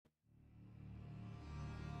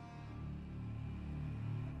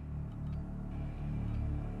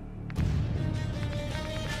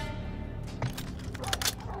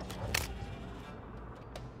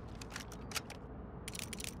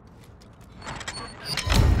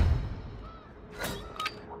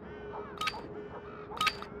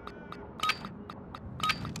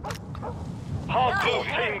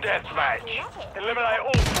Deathmatch. Eliminate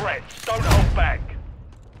all threats. Don't hold back.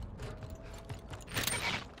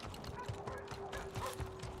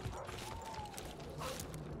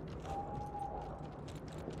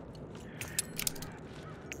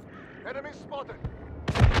 Enemy spotted.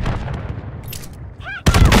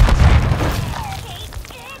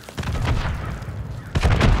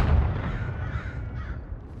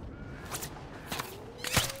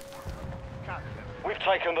 We've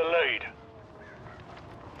taken the lead.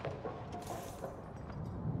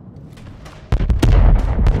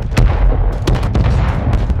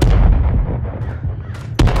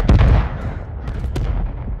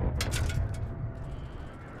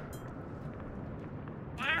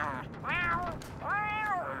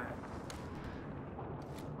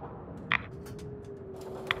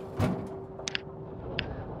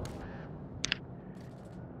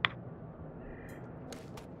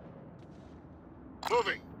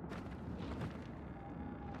 Moving.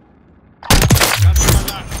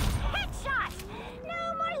 Headshot! No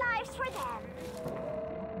more lives for them.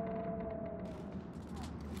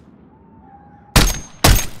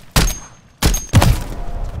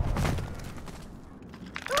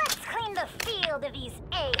 Let's clean the field of these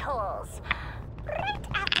a-holes. Right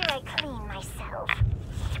after I clean myself.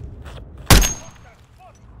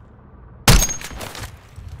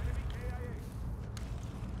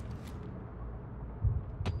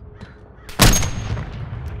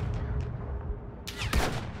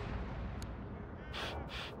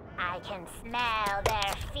 I can smell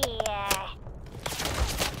their fear.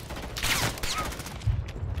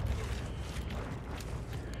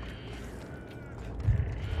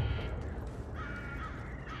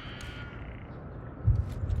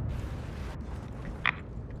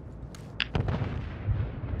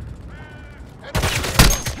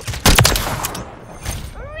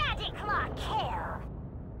 Radiclaw kill.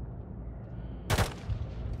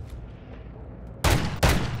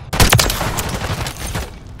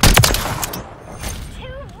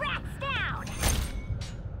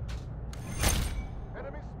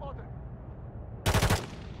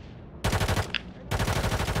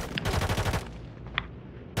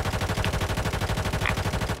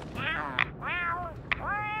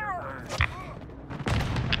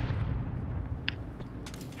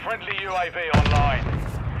 Friendly UAV online.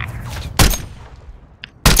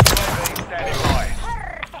 UAV standing by.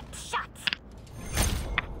 Perfect shot.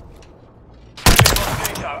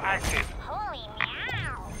 Friendly Mosquito active. Holy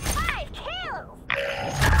meow. 5 kills.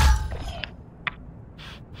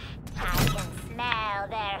 I can smell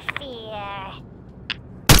their fear.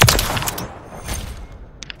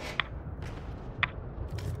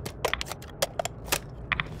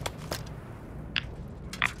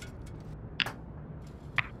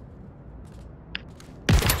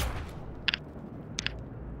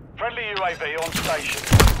 Friendly UAV on station.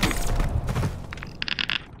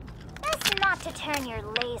 Best not to turn your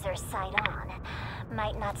laser sight on.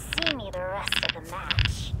 Might not see me the rest of the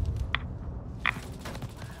match.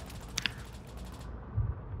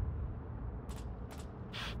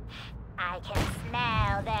 I can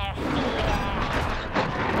smell their fear.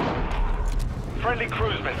 Friendly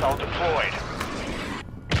cruise missile deployed.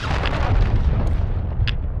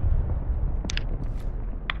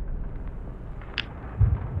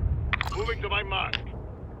 Moving to my mark.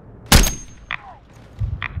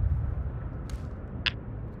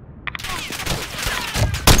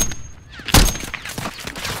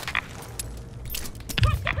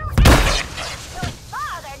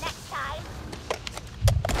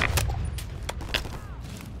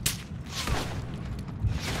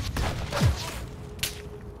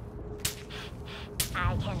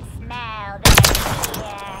 I can smell their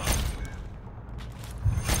fear.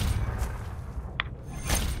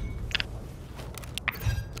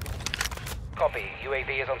 Copy. UAV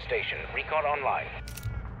is on station. Recon online.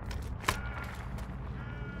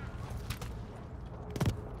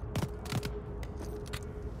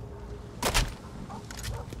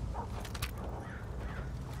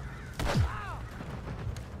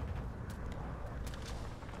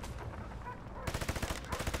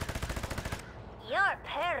 You're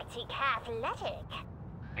pretty athletic.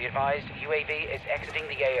 Be advised, UAV is exiting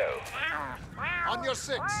the AO. On your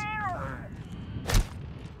 6.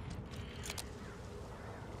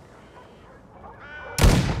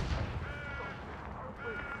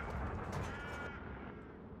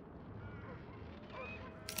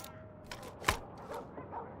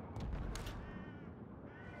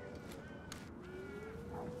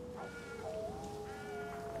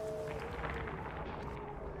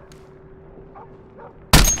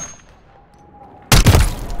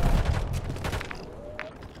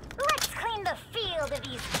 Let's clean the field field of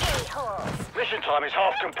these a-holes. Mission time is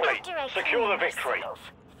half complete. After I Secure the clean victory. myself.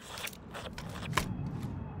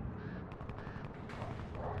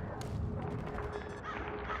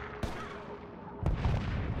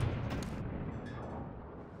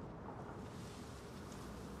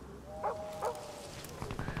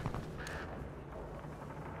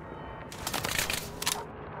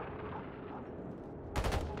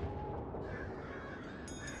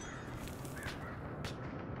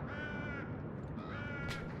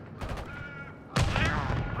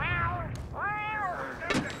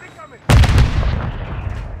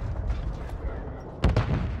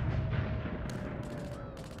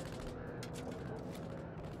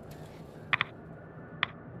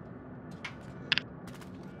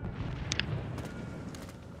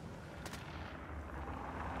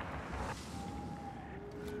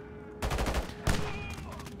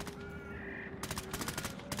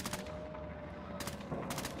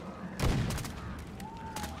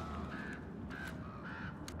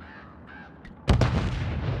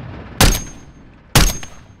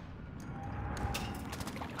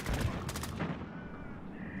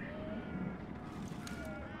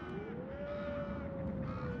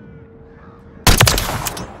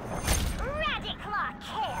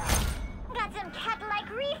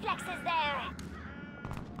 Reflexes there.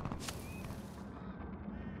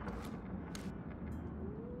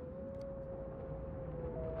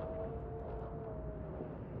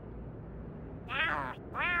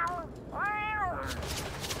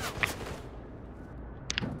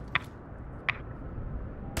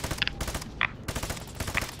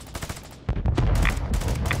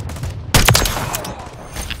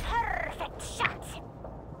 Perfect shot.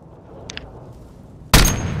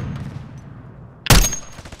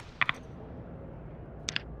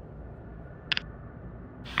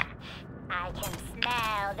 I can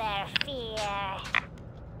smell their fear.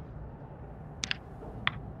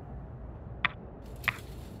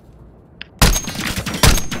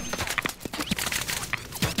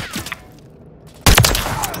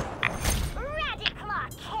 Radiclaw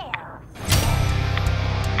kill.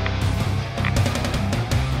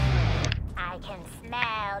 I can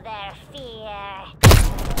smell their fear.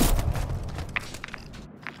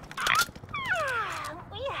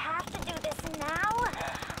 We have to do this now.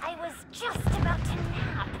 I was just about to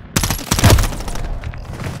nap.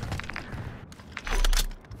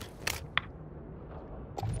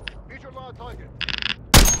 Visual target.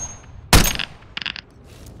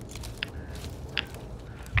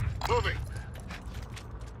 Moving.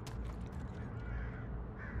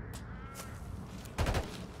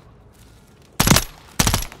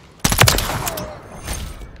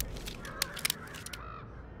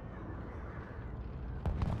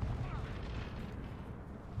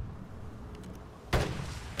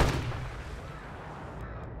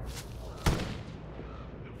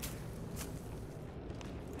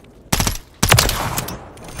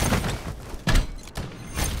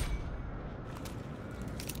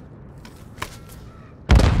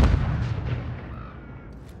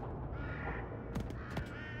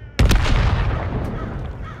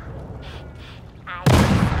 I can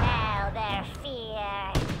smell their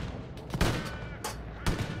fear.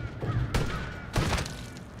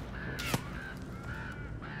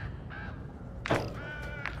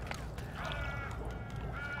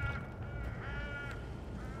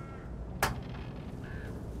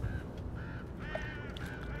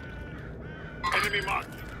 Enemy marked.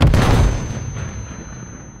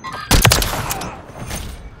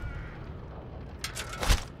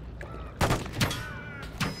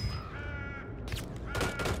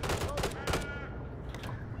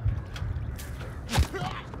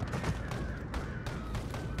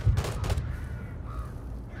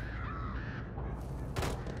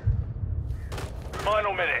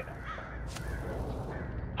 Final minute.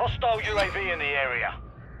 Hostile UAV in the area.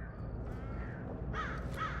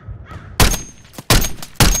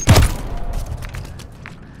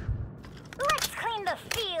 Let's clean the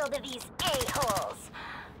field of these a-holes.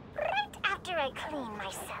 Right after I clean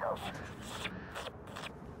myself.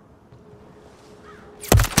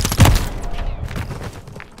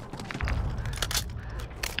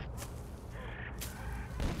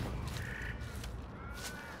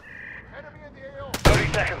 Enemy in the AO.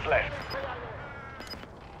 30 seconds left.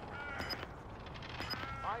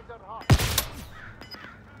 Mines are hot.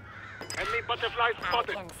 Enemy butterfly I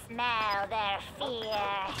spotted. can smell their fear.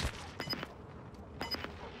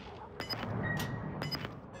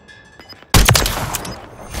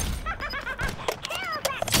 Kill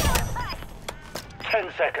that killer puss!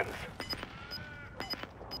 10 seconds.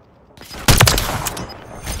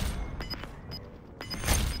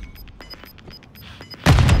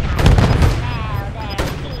 Smell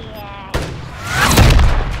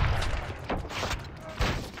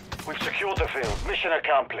field. Mission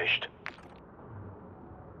accomplished.